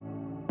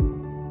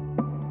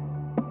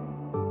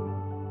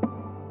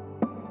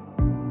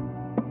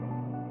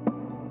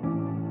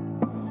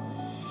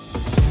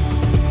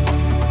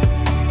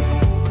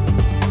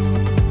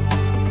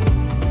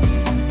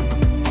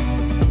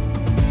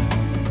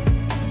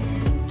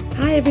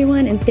Hi,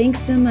 everyone, and thanks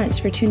so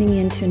much for tuning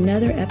in to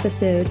another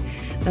episode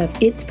of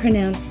It's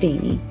Pronounced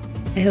Dani.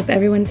 I hope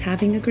everyone's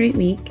having a great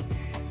week.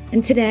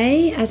 And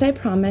today, as I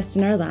promised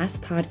in our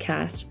last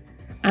podcast,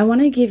 I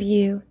want to give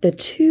you the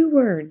 2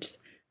 words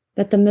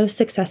that the most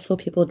successful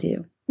people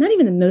do. Not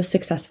even the most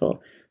successful,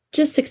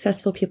 just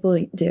successful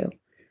people do.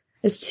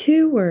 It's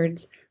 2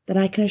 words that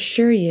I can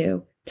assure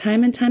you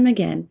time and time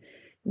again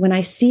when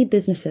I see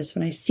businesses,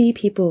 when I see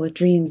people with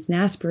dreams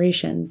and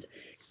aspirations,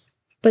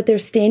 but they're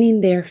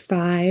standing there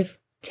 5,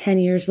 10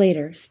 years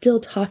later, still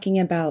talking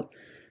about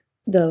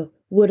the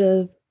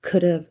would've,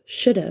 could've,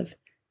 should've,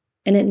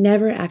 and it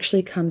never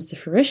actually comes to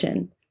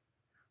fruition.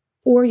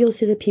 Or you'll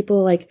see the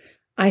people like,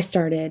 I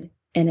started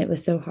and it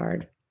was so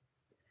hard.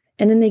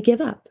 And then they give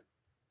up.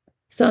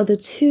 So the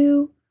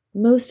 2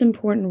 most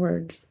important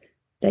words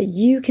that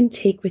you can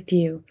take with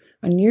you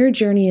on your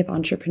journey of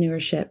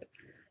entrepreneurship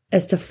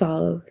is to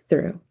follow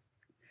through.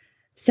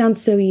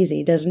 Sounds so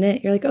easy, doesn't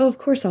it? You're like, oh, of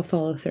course I'll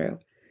follow through.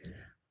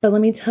 But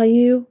let me tell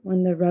you,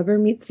 when the rubber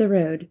meets the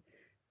road,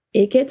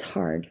 it gets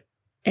hard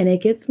and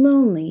it gets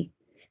lonely.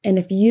 And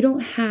if you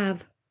don't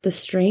have the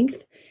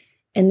strength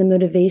and the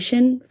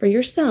motivation for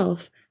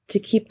yourself to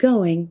keep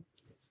going,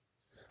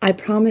 I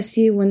promise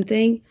you one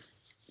thing,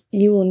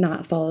 you will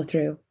not follow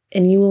through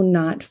and you will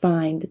not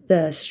find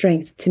the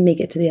strength to make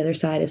it to the other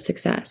side of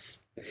success.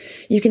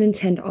 You can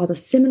attend all the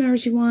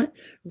seminars you want,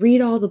 read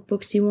all the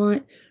books you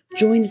want,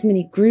 join as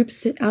many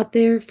groups out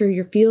there for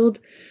your field,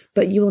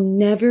 but you will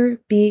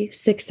never be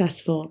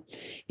successful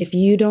if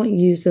you don't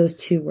use those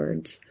 2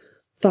 words,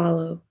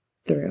 follow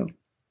through.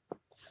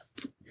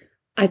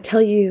 I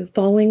tell you,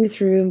 following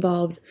through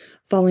involves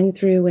following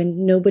through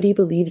when nobody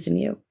believes in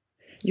you.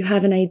 You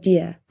have an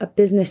idea, a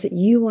business that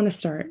you want to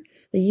start,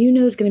 that you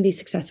know is going to be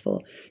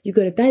successful. You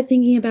go to bed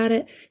thinking about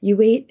it. You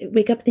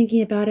wake up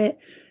thinking about it.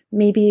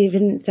 Maybe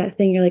even it's that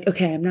thing you're like,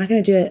 okay, I'm not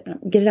going to do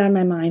it. Get it out of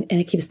my mind.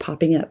 And it keeps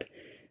popping up.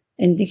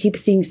 And you keep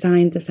seeing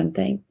signs of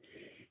something.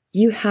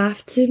 You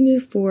have to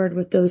move forward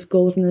with those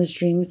goals and those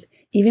dreams,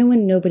 even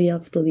when nobody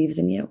else believes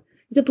in you.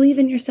 You have to believe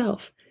in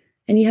yourself.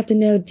 And you have to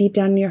know deep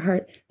down in your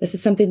heart, this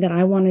is something that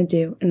I want to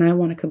do and I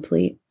want to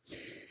complete.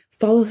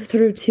 Follow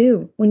through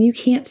too, when you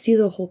can't see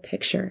the whole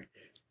picture.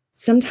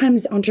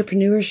 Sometimes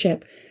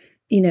entrepreneurship,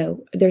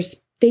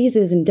 there's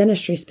phases in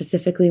dentistry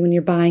specifically when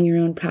you're buying your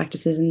own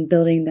practices and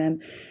building them.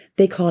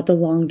 They call it the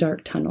long,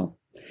 dark tunnel.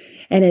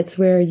 And it's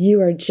where you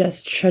are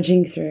just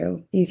trudging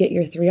through. You get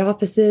your 3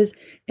 offices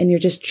and you're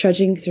just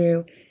trudging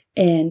through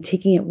and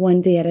taking it one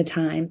day at a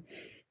time.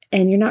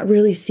 And you're not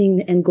really seeing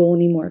the end goal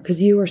anymore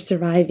because you are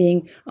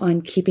surviving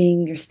on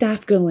keeping your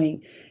staff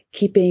going,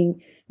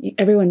 keeping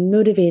everyone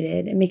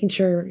motivated and making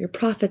sure your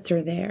profits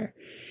are there.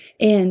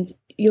 And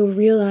you'll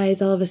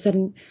realize all of a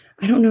sudden,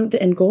 I don't know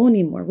the end goal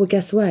anymore. Well,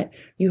 guess what?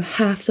 You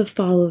have to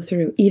follow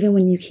through even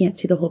when you can't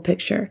see the whole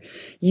picture.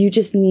 You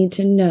just need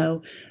to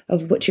know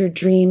of what your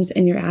dreams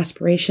and your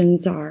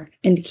aspirations are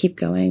and to keep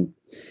going.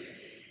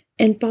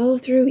 And follow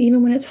through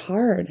even when it's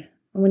hard,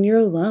 when you're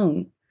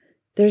alone.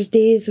 There's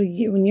days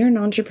when you're in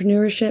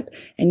entrepreneurship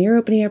and you're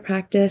opening a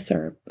practice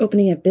or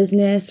opening a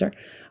business or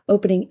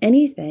opening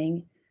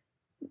anything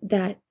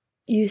that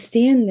you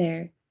stand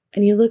there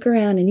and you look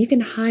around and you can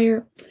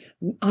hire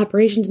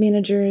operations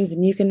managers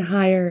and you can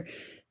hire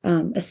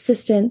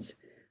assistants,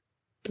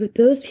 but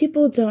those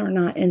people are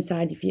not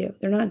inside of you.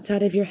 They're not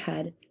inside of your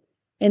head,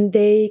 and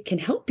they can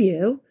help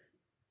you,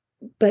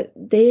 but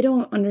they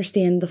don't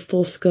understand the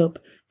full scope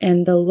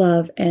and the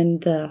love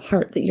and the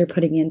heart that you're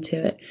putting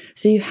into it.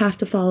 So you have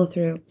to follow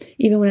through,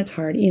 even when it's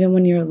hard, even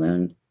when you're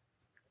alone.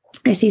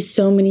 I see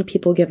so many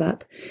people give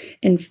up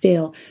and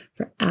fail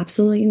for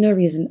absolutely no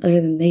reason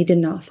other than they did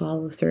not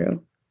follow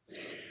through.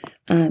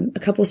 A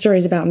couple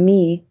stories about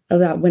me,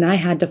 about when I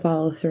had to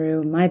follow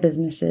through my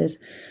businesses.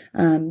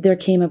 There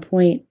came a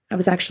point, I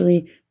was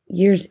actually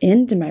years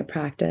into my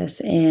practice,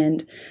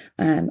 and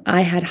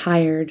I had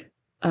hired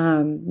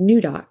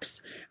new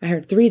docs. I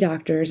hired 3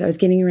 doctors. I was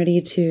getting ready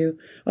to,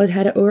 I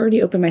had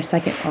already opened my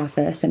second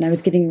office, and I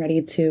was getting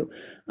ready to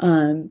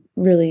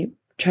really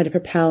try to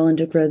propel and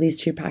to grow these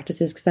 2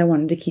 practices because I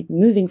wanted to keep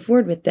moving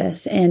forward with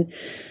this. And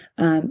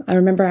I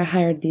remember I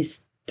hired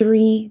these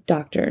 3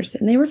 doctors,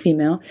 and they were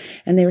female,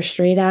 and they were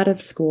straight out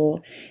of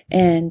school,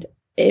 and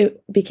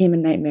it became a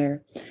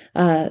nightmare.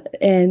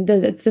 And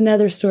it's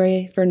another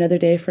story for another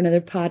day, for another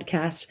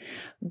podcast,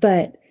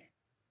 but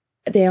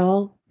they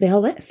all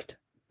left.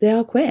 They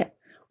all quit.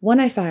 1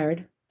 I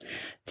fired,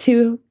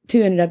 2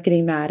 ended up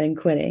getting mad and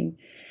quitting.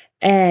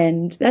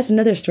 And that's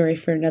another story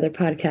for another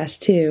podcast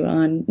too,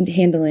 on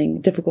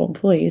handling difficult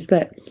employees.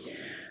 But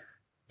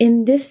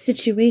in this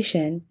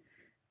situation,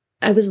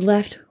 I was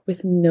left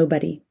with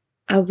nobody.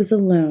 I was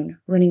alone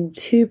running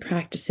 2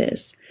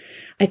 practices.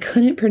 I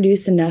couldn't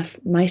produce enough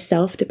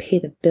myself to pay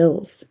the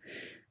bills.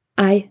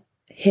 I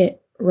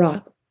hit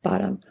rock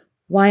bottom.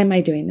 Why am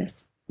I doing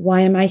this?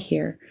 Why am I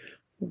here?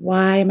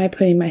 Why am I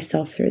putting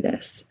myself through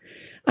this?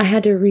 I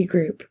had to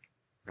regroup.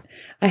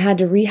 I had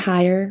to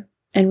rehire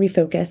and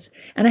refocus,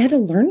 and I had to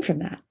learn from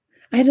that.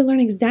 I had to learn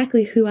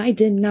exactly who I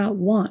did not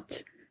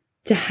want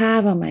to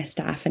have on my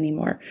staff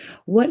anymore?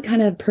 What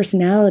kind of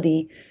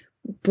personality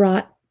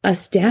brought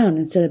us down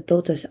instead of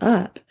built us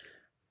up?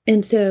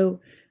 And so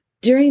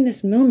during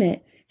this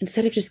moment,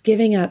 instead of just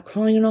giving up,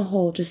 crawling in a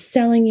hole, just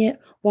selling it,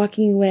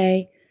 walking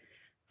away,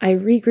 I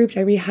regrouped,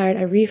 I rehired,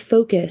 I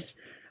refocused,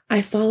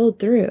 I followed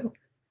through,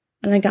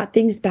 and I got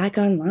things back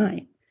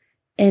online.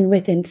 And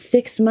within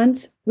 6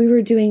 months, we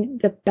were doing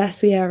the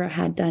best we ever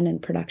had done in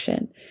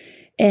production.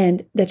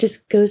 And that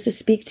just goes to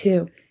speak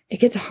to, it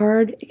gets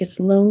hard, it gets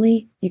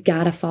lonely, you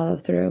gotta follow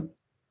through.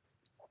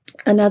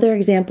 Another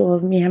example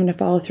of me having to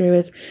follow through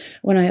is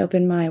when I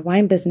opened my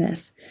wine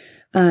business.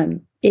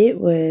 It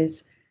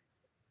was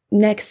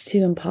next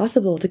to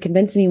impossible to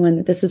convince anyone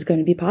that this was going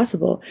to be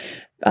possible.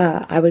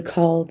 I would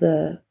call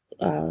the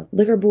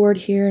liquor board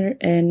here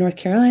in North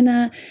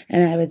Carolina,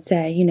 and I would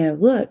say,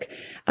 look,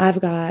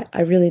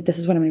 this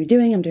is what I'm going to be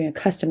doing. I'm doing a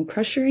custom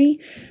crushery.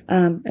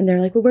 And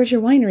they're like, well, where's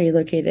your winery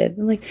located?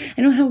 I'm like,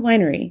 I don't have a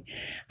winery.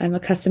 I'm a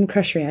custom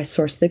crushery. I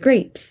source the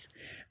grapes.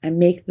 I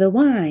make the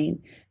wine.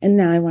 And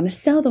now I want to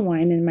sell the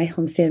wine in my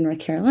home state of North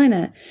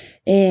Carolina.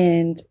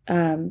 And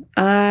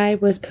I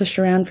was pushed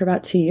around for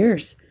about 2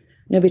 years.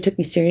 Nobody took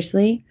me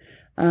seriously.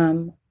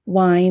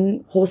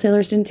 Wine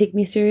wholesalers didn't take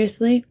me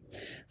seriously.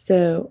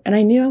 And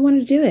I knew I wanted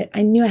to do it.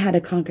 I knew I had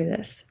to conquer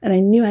this, and I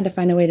knew I had to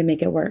find a way to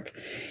make it work.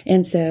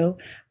 And so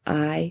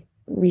I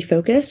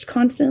refocused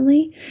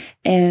constantly,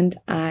 and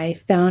I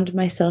found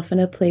myself in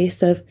a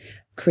place of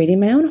creating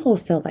my own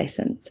wholesale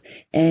license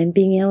and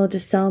being able to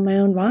sell my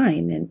own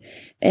wine.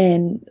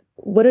 And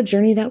what a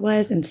journey that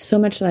was, and so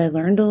much that I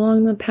learned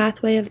along the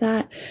pathway of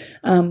that.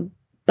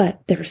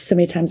 But there were so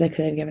many times I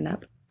could have given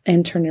up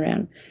and turned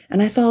around,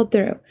 and I followed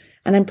through.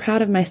 And I'm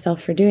proud of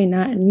myself for doing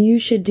that. And you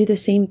should do the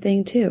same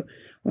thing too.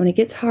 When it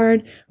gets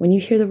hard, when you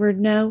hear the word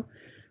no,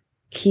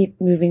 keep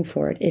moving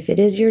forward. If it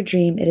is your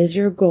dream, it is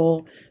your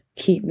goal,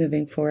 keep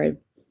moving forward.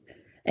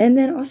 And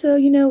then also,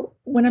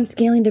 when I'm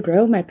scaling to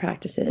grow my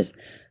practices,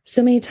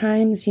 so many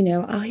times,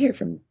 I'll hear it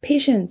from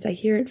patients. I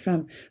hear it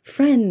from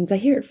friends. I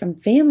hear it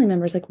from family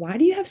members. Like, why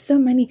do you have so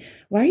many?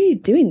 Why are you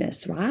doing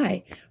this?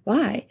 Why?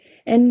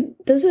 And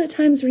those are the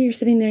times where you're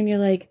sitting there and you're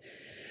like,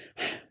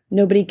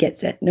 nobody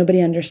gets it.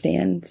 Nobody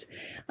understands.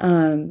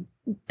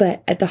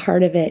 But at the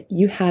heart of it,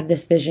 you have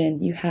this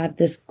vision, you have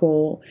this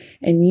goal,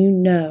 and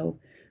no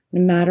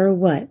matter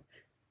what,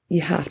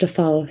 you have to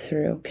follow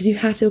through because you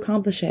have to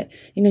accomplish it.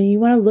 You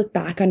want to look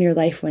back on your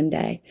life one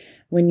day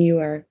when you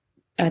are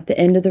at the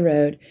end of the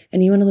road,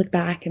 and you want to look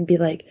back and be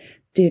like,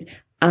 dude,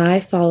 I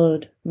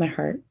followed my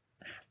heart.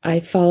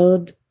 I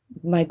followed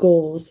my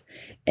goals,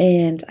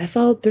 and I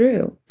followed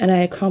through, and I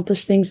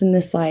accomplished things in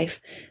this life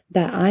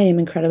that I am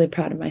incredibly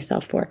proud of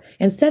myself for.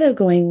 Instead of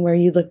going where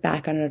you look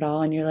back on it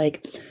all and you're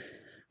like,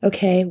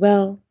 okay,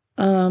 well,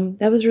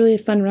 that was really a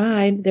fun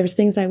ride. There was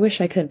things I wish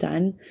I could have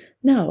done.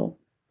 No,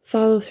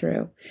 follow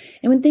through.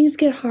 And when things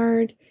get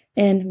hard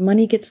and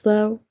money gets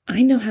low,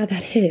 I know how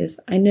that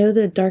is. I know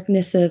the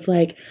darkness of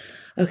like,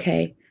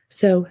 okay,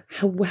 so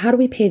how do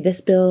we pay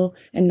this bill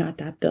and not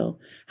that bill?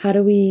 How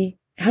do we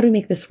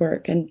make this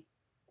work? And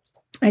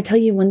I tell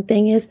you, one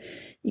thing is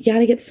you got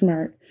to get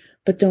smart,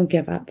 but don't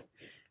give up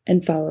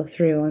and follow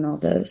through on all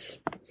those.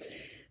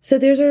 So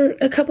there's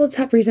a couple of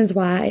top reasons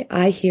why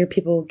I hear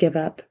people give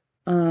up,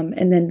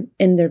 and then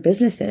in their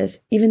businesses,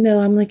 even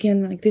though I'm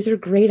looking like, these are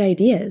great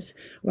ideas.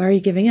 Why are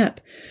you giving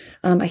up?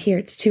 I hear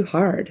it's too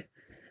hard.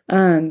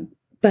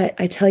 But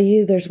I tell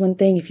you, there's one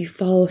thing, if you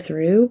follow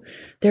through,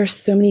 there are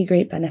so many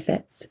great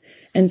benefits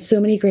and so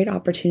many great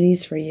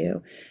opportunities for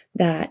you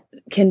that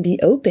can be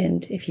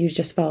opened if you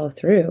just follow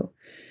through.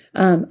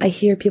 I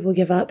hear people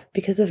give up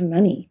because of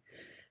money.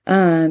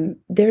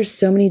 There's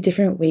so many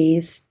different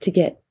ways to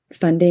get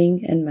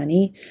funding and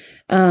money,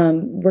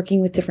 working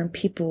with different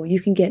people.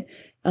 You can get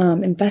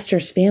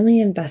investors, family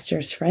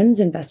investors, friends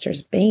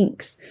investors,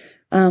 banks.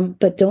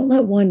 But don't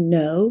let one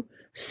no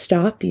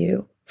stop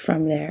you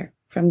from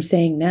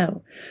saying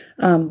no.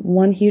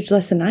 One huge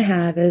lesson I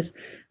have is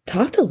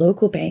talk to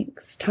local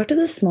banks, talk to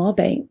the small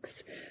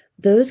banks.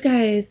 Those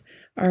guys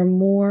are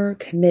more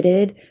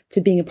committed to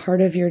being a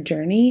part of your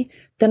journey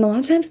than a lot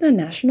of times the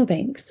national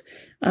banks.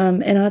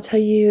 And I'll tell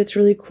you, it's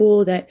really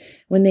cool that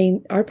when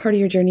they are part of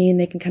your journey and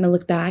they can kind of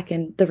look back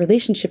and the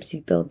relationships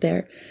you build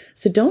there.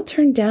 So don't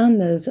turn down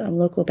those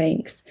local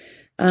banks.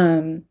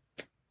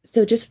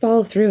 So just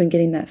follow through in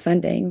getting that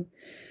funding.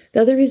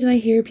 The other reason I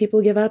hear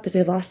people give up is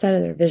they lost sight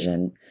of their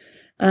vision.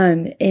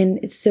 And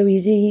it's so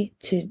easy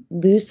to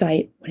lose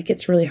sight when it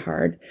gets really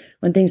hard,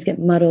 when things get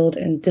muddled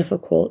and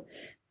difficult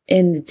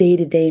in the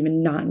day-to-day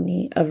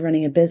monotony of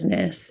running a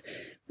business.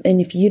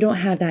 And if you don't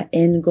have that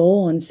end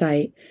goal in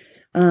sight,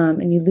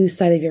 and you lose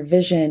sight of your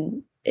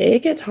vision, it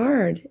gets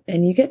hard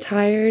and you get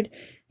tired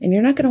and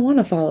you're not going to want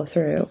to follow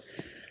through.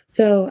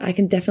 So I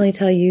can definitely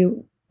tell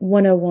you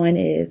 101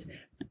 is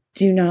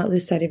do not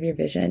lose sight of your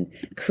vision.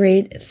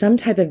 Create some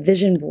type of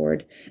vision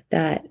board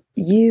that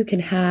you can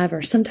have,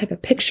 or some type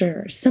of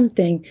picture or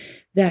something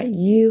that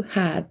you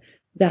have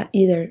that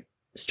either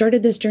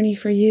started this journey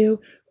for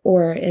you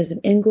or is an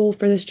end goal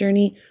for this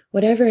journey.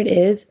 Whatever it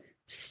is,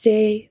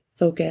 stay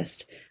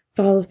focused.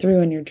 follow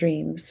through on your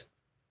dreams.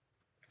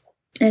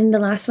 And the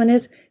last one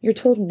is you're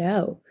told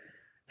no.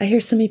 I hear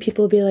so many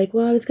people be like,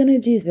 well, I was going to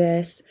do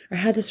this or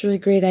had this really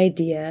great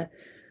idea,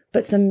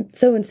 but some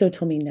so-and-so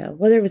told me no,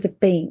 whether it was a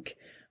bank,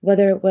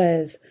 whether it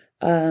was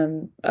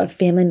a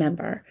family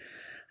member.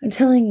 I'm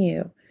telling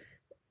you,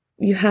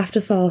 you have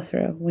to follow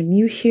through. When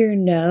you hear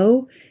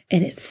no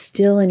and it's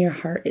still in your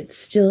heart, it's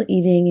still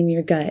eating in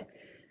your gut,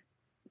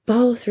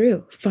 follow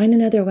through, find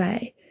another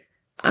way.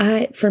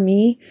 For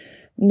me,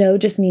 no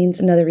just means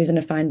another reason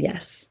to find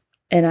yes.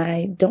 And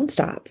I don't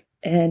stop.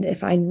 And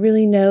if I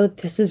really know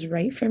this is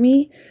right for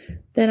me,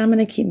 then I'm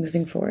going to keep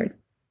moving forward.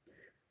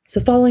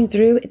 So following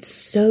through, it's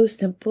so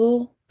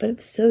simple, but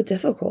it's so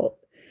difficult.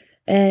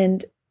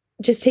 And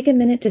just take a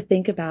minute to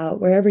think about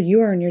wherever you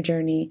are in your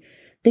journey,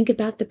 think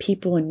about the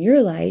people in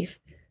your life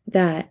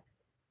that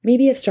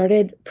maybe have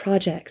started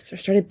projects or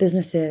started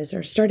businesses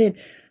or started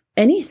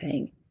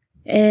anything.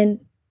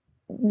 And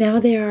now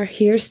they are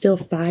here still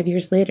 5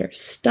 years later,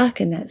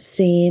 stuck in that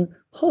same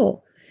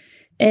hole.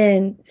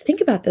 And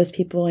think about those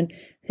people and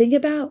think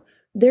about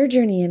their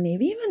journey and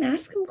maybe even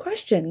ask them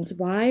questions.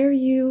 Why are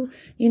you,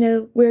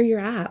 where you're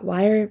at?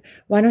 Why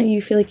don't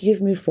you feel like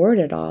you've moved forward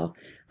at all?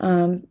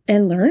 And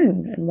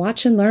learn and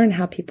watch and learn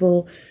how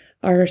people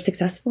are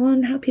successful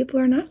and how people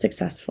are not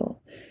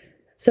successful.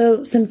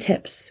 So some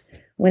tips.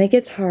 When it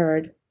gets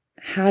hard,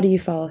 how do you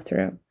follow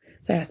through?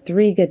 So I have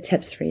 3 good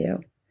tips for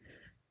you.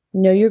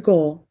 Know your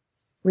goal.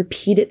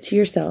 Repeat it to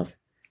yourself.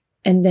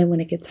 And then when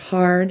it gets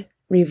hard,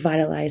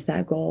 revitalize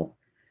that goal.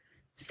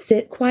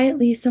 Sit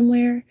quietly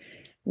somewhere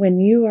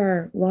when you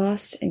are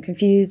lost and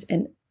confused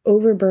and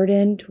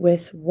overburdened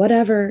with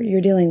whatever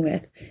you're dealing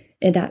with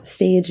in that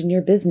stage in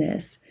your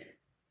business.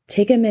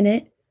 Take a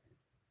minute,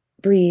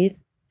 breathe,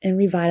 and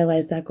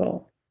revitalize that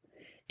goal.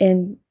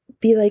 And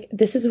be like,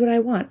 this is what I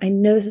want. I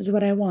know this is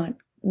what I want.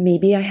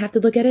 Maybe I have to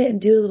look at it and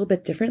do it a little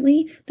bit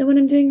differently than what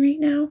I'm doing right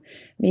now.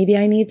 Maybe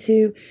I need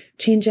to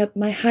change up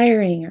my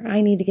hiring, or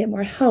I need to get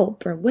more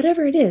help, or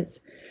whatever it is.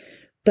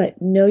 But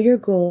know your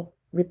goal,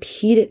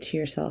 repeat it to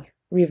yourself,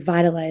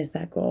 revitalize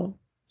that goal.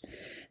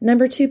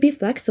 Number 2, be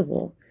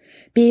flexible.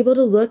 Be able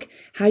to look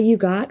how you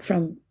got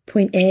from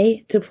point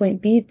A to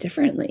point B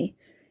differently.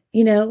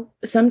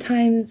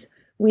 Sometimes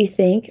we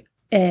think,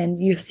 and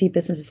you see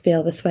businesses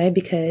fail this way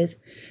because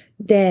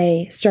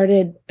they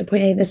started at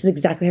point A, this is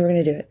exactly how we're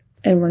going to do it,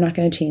 and we're not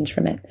going to change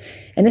from it.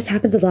 And this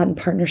happens a lot in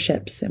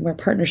partnerships, and where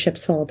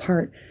partnerships fall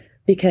apart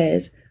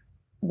because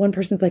one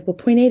person's like, well,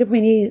 point A to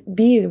point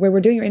B, where we're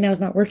doing it right now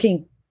is not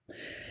working.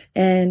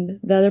 And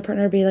the other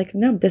partner would be like,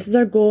 no, this is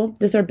our goal.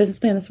 This is our business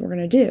plan. This is what we're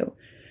going to do.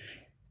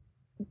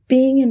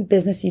 Being in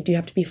business, you do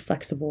have to be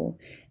flexible.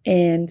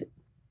 And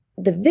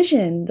the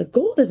vision, the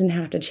goal doesn't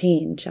have to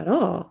change at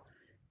all.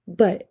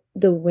 But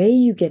the way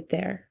you get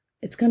there,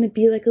 it's going to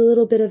be like a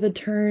little bit of a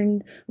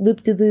turn,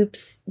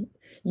 loop-de-loops,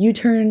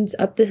 U-turns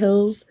up the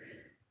hills.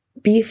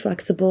 Be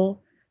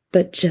flexible,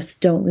 but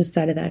just don't lose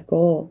sight of that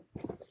goal.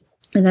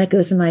 And that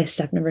goes to my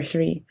step number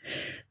 3.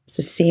 It's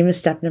the same as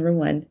step number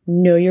 1.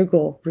 Know your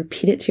goal.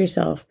 Repeat it to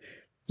yourself.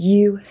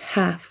 You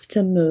have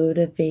to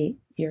motivate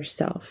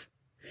yourself.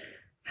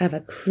 Have a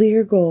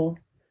clear goal.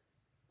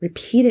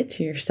 Repeat it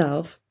to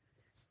yourself.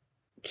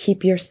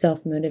 Keep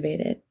yourself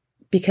motivated.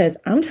 Because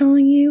I'm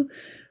telling you,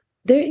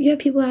 you have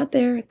people out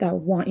there that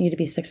want you to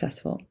be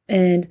successful.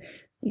 And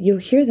you'll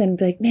hear them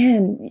be like,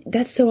 man,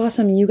 that's so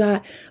awesome. You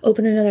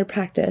open another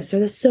practice, or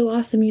that's so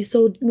awesome. You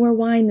sold more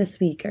wine this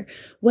week, or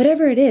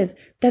whatever it is.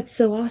 That's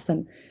so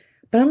awesome.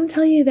 But I'm going to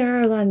tell you, there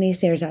are a lot of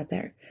naysayers out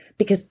there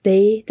because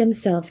they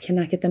themselves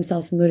cannot get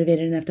themselves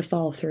motivated enough to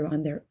follow through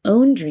on their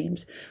own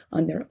dreams,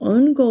 on their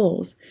own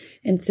goals.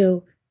 And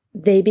so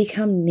they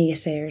become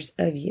naysayers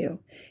of you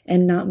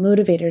and not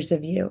motivators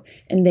of you,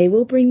 and they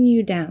will bring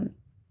you down.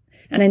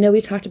 And I know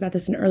we talked about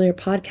this in earlier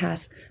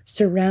podcasts,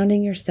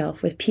 surrounding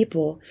yourself with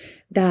people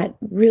that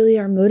really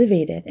are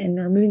motivated and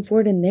are moving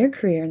forward in their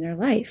career and their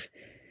life.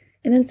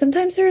 And then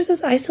sometimes there's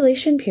those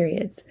isolation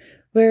periods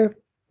where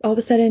all of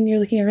a sudden you're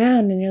looking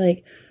around and you're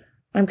like,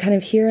 I'm kind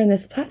of here on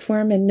this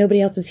platform and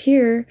nobody else is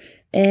here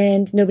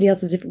and nobody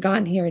else has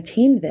gotten here,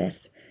 attained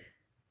this.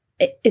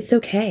 It's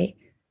okay.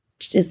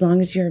 As long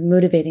as you're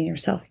motivating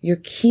yourself,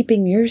 you're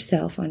keeping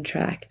yourself on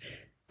track.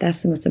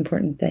 That's the most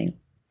important thing.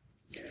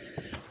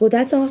 Well,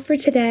 that's all for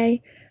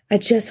today. I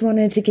just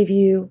wanted to give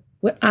you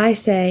what I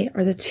say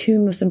are the 2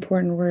 most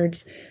important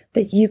words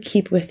that you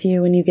keep with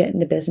you when you get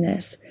into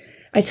business.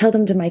 I tell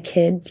them to my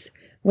kids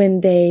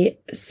when they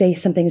say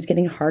something's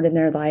getting hard in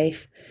their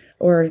life,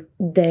 or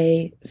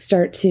they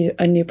start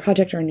a new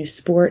project or a new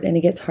sport and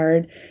it gets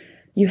hard.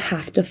 You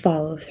have to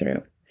follow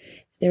through.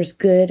 There's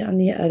good on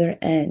the other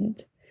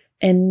end.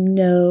 And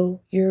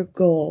know your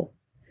goal,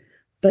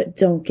 but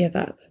don't give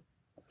up.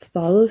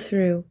 Follow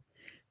through.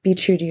 Be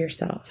true to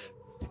yourself.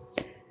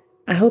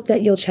 I hope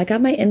that you'll check out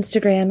my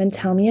Instagram and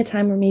tell me a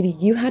time where maybe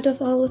you had to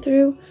follow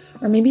through,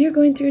 or maybe you're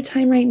going through a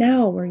time right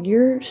now where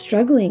you're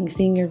struggling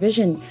seeing your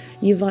vision.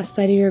 You've lost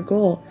sight of your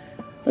goal.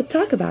 Let's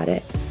talk about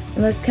it.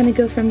 And let's kind of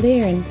go from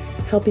there and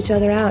help each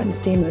other out and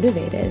stay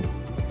motivated.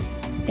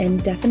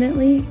 And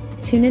definitely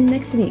tune in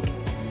next week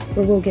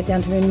where we'll get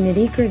down to the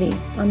nitty-gritty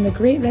on the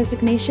Great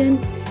Resignation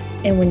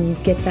and when you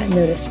get that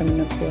notice from an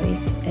employee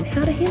and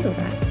how to handle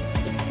that.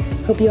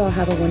 Hope you all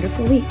have a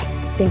wonderful week.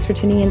 Thanks for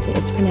tuning in to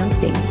It's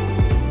Pronounced Amy.